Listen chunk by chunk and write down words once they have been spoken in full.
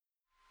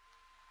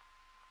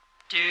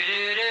Do do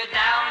do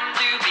down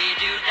doobie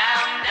doo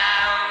down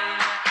down.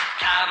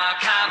 Comma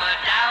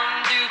down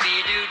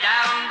doobie doo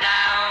down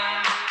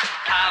down.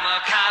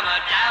 Comma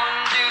down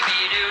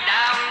doobie doo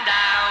down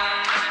down.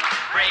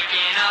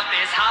 Breaking up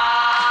is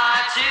hard.